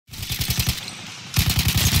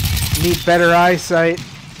Need better eyesight.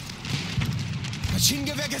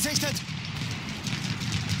 Maschinengewehr gesichtet.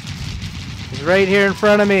 He's right here in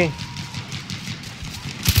front of me.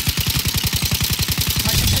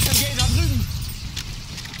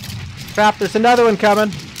 Crap, there's another one coming.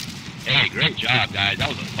 Hey, great job, guys. That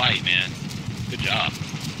was a fight, man. Good job.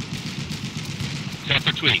 Except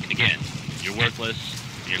for Tweak, again. You're worthless,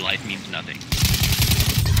 and your life means nothing.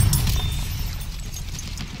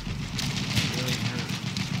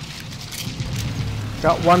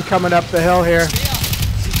 Got one coming up the hill here.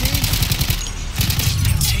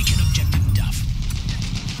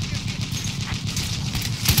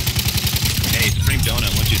 Hey, Supreme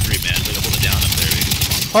Donut, 1, 2, 3, man. Way to hold it down up there, baby.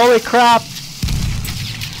 Holy crap!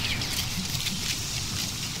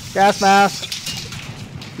 Gas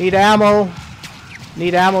mask. Need ammo.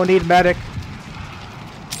 Need ammo, need medic.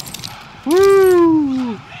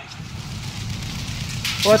 Woo!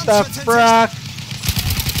 What the frack?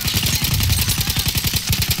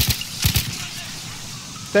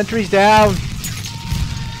 Sentry's down.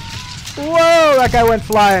 Whoa, that guy went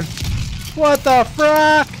flying. What the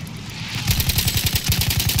frack?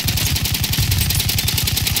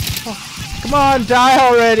 Oh, come on, die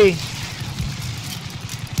already.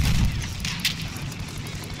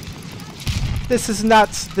 This is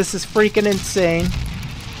nuts. This is freaking insane.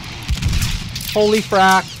 Holy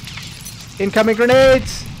frack. Incoming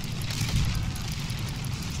grenades.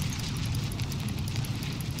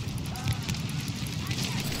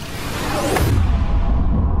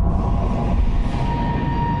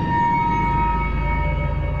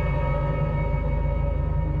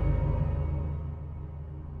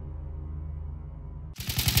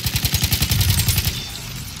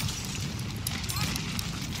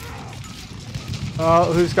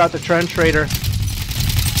 Oh, who's got the trench raider?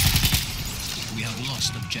 We have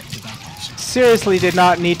lost objective apples. Seriously did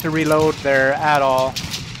not need to reload there at all.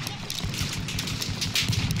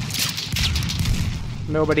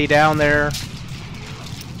 Nobody down there.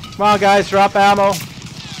 Come on guys, drop ammo.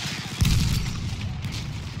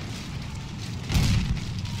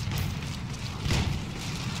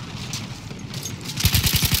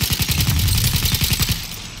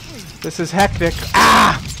 This is hectic.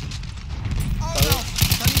 Ah!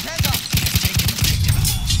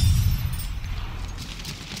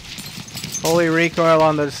 Holy recoil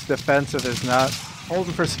on this defensive is nuts.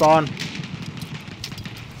 Holding for spawn.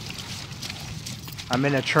 I'm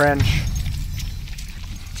in a trench.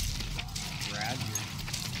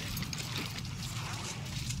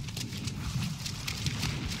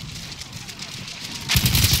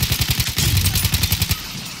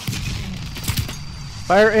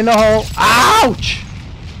 Fire in the hole. Ouch!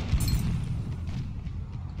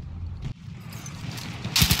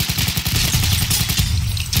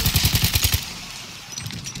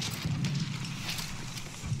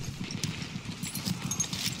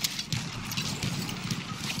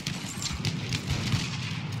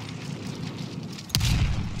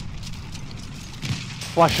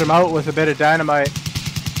 Flush them out with a bit of dynamite.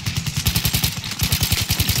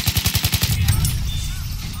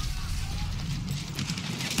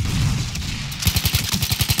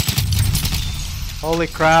 Holy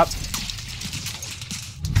crap.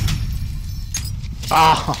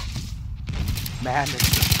 Oh. Man.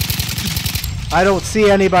 I don't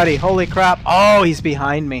see anybody. Holy crap. Oh, he's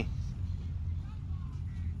behind me.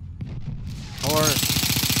 Horse.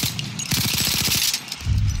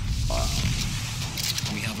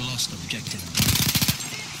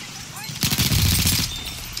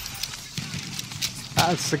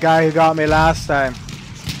 That's the guy who got me last time.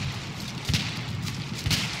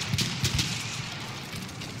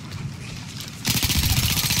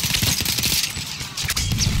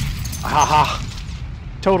 Haha.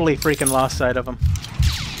 Totally freaking lost sight of him.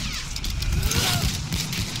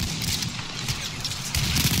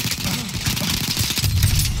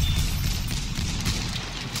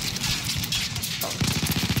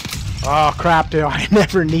 Oh crap, dude. I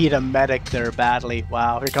never need a medic there badly.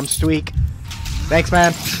 Wow, here comes Tweak. Thanks,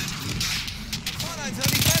 man.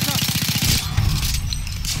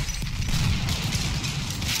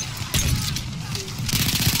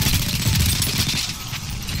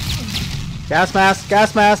 Gas mask,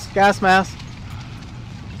 gas mask, gas mask.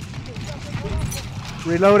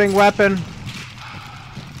 Reloading weapon.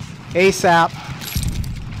 ASAP.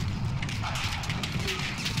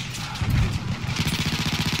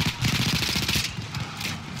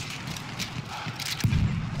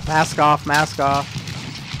 Mask off, mask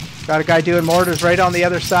off. Got a guy doing mortars right on the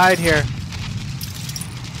other side here.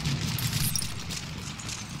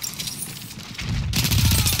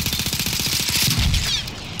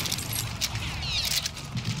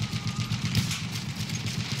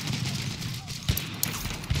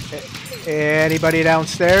 Anybody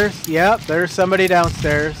downstairs? Yep, there's somebody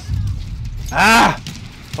downstairs. Ah!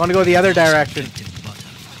 I want to go the other direction.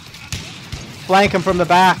 Flank him from the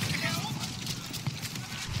back.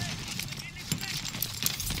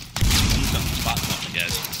 Spot something,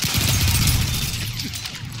 guys.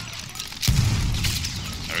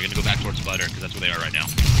 Alright, we're gonna go back towards Butter, because that's where they are right now.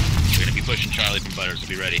 We're gonna be pushing Charlie from Butter, so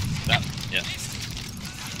be ready. Yep, yeah.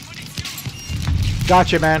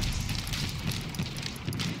 Gotcha, man.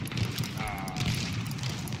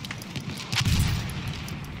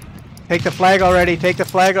 Take the flag already. Take the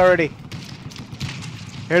flag already.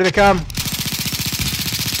 Here they come.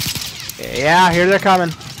 Yeah, here they're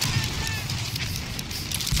coming.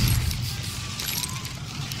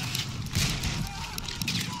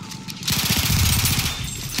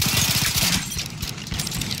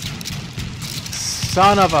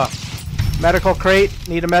 Son of a medical crate.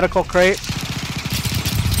 Need a medical crate.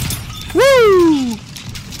 Woo!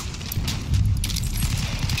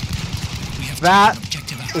 That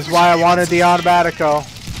is why I wanted the automatico.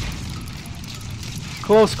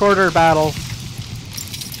 Close quarter battle.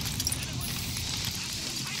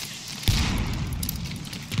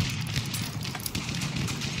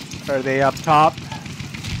 Are they up top?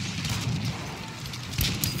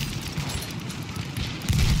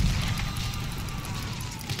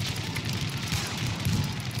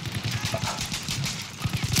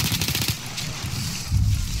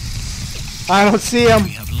 I don't see them. We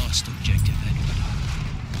have lost objective Edward.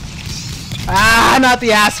 Ah, not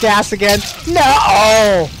the ass gas again.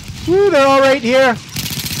 No! Woo, they're all right here.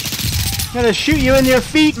 I'm gonna shoot you in your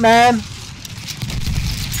feet, man.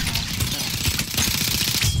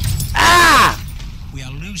 Ah! We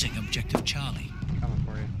are losing objective Charlie. Coming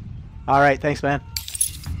for you. All right, thanks, man.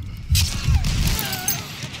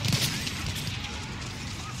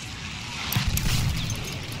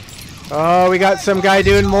 Oh, we got some guy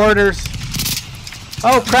doing mortars.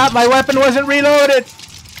 Oh crap, my weapon wasn't reloaded.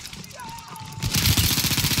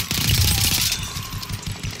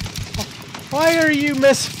 Why are you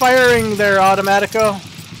misfiring there, Automatico?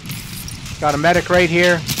 Got a medic right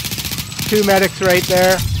here. 2 medics right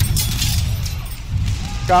there.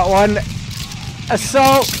 Got one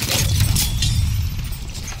assault.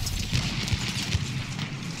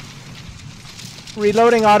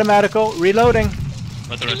 Reloading, Automatico. Reloading.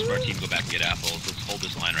 Let the rest of our team go back and get apples. Let's hold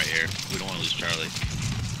this line right here. We don't want to lose Charlie.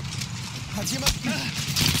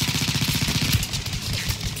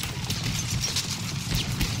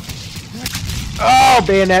 Oh,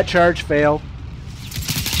 bayonet charge failed.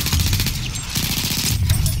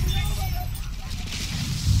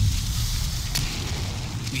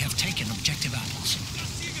 We have taken objective apples.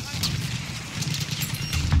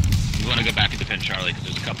 We want to go back and defend Charlie because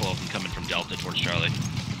there's a couple of them coming from Delta towards Charlie.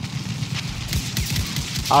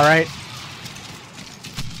 All right.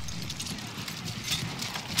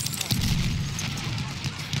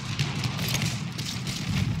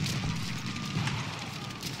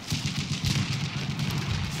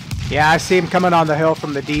 Yeah, I see him coming on the hill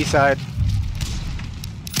from the D side.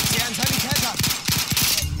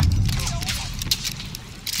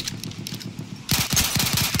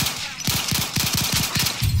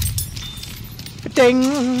 Ding!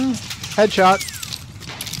 Headshot.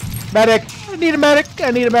 Medic! I need a medic!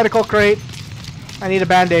 I need a medical crate. I need a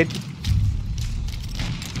band-aid.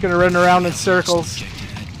 Gonna run around in circles.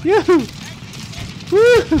 Yoo-hoo!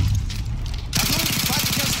 Woo!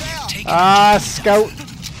 Ah, scout.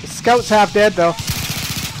 The scout's half dead though.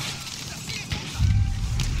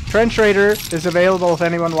 Trench Raider is available if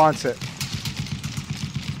anyone wants it.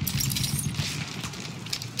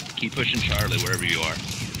 Keep pushing Charlie wherever you are.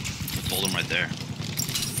 Let's hold him right there.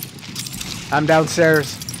 I'm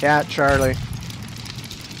downstairs. Yeah, Charlie.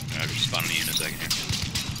 Alright, just spawning you in a second here.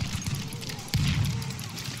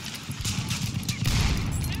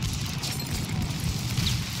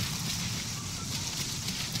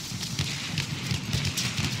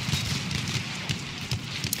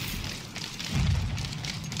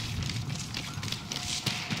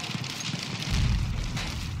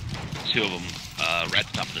 Two of them, right at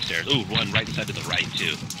the top of the stairs. Ooh, one right inside to the right,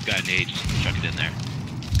 too. Got an nade, just chuck it in there.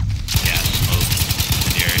 Yeah, smoke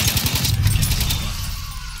in the area.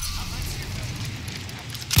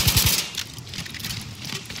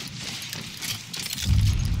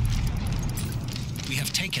 We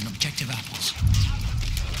have taken objective apples.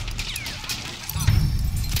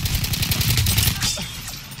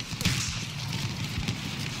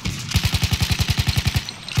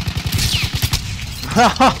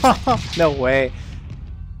 No way.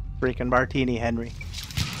 Freaking Martini Henry.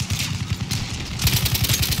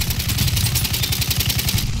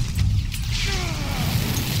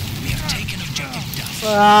 We have taken objective Duff.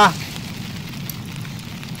 Ah!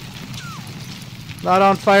 Not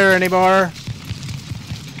on fire anymore.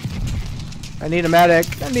 I need a medic.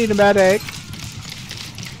 I need a medic.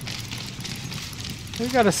 We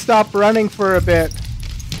gotta stop running for a bit.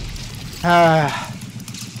 Ah.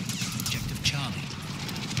 Objective Charlie.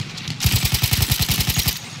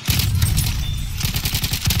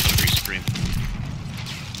 Hungry scream.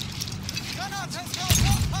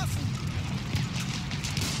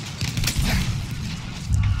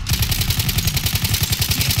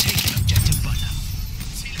 We have taken objective Butter.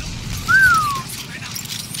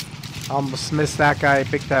 Almost missed that guy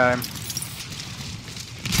big time.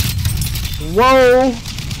 Whoa!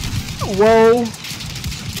 Whoa!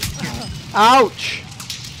 Ouch!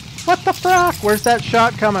 What the fuck? Where's that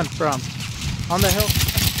shot coming from? On the hill.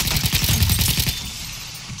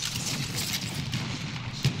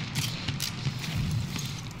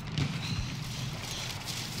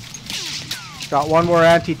 Got one more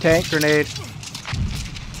anti-tank grenade.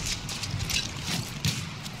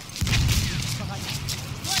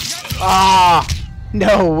 Ah!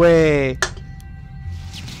 No way!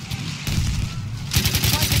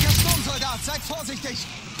 Seid vorsichtig!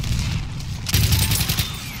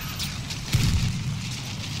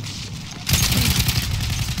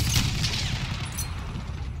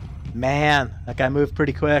 Man, that guy moved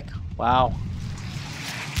pretty quick. Wow.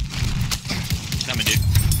 Coming, dude.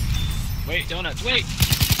 Wait, donuts, wait!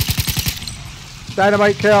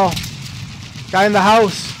 Dynamite kill. Guy in the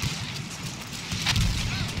house.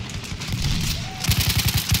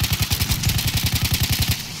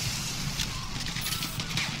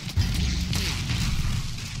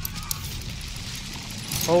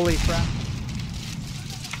 Holy crap.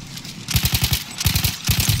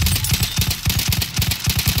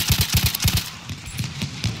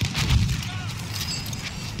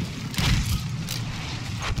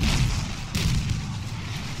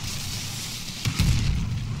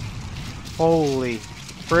 Holy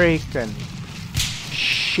freaking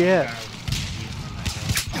shit.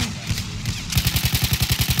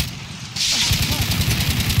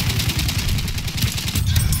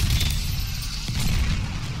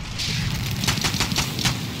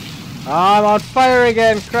 I'm on fire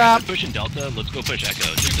again, crap. We're pushing Delta, let's go push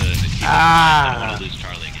Echo, just to keep I don't want to lose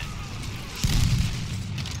Charlie again.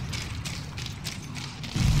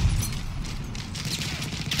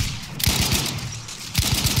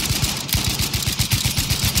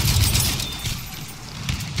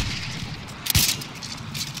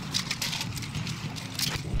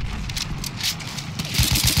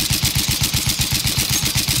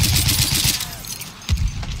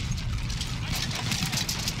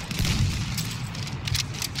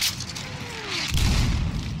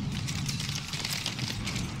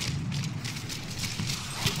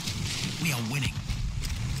 We are winning.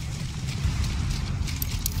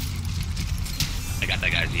 I got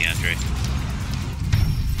that guy, Andre.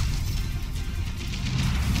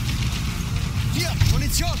 Hier,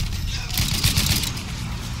 Munition!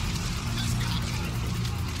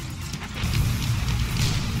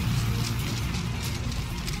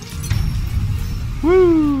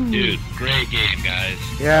 Woo! Dude, great game, guys.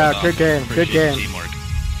 Yeah, Well good game, good Appreciate the game. Teamwork.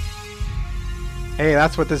 Hey,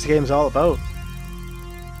 that's what this game's all about.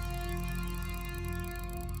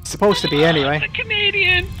 It's supposed to be anyway. The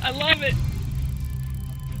Canadian! I love it!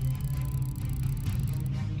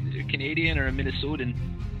 Either a Canadian or a Minnesotan.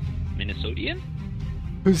 Minnesotian?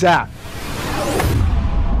 Who's that?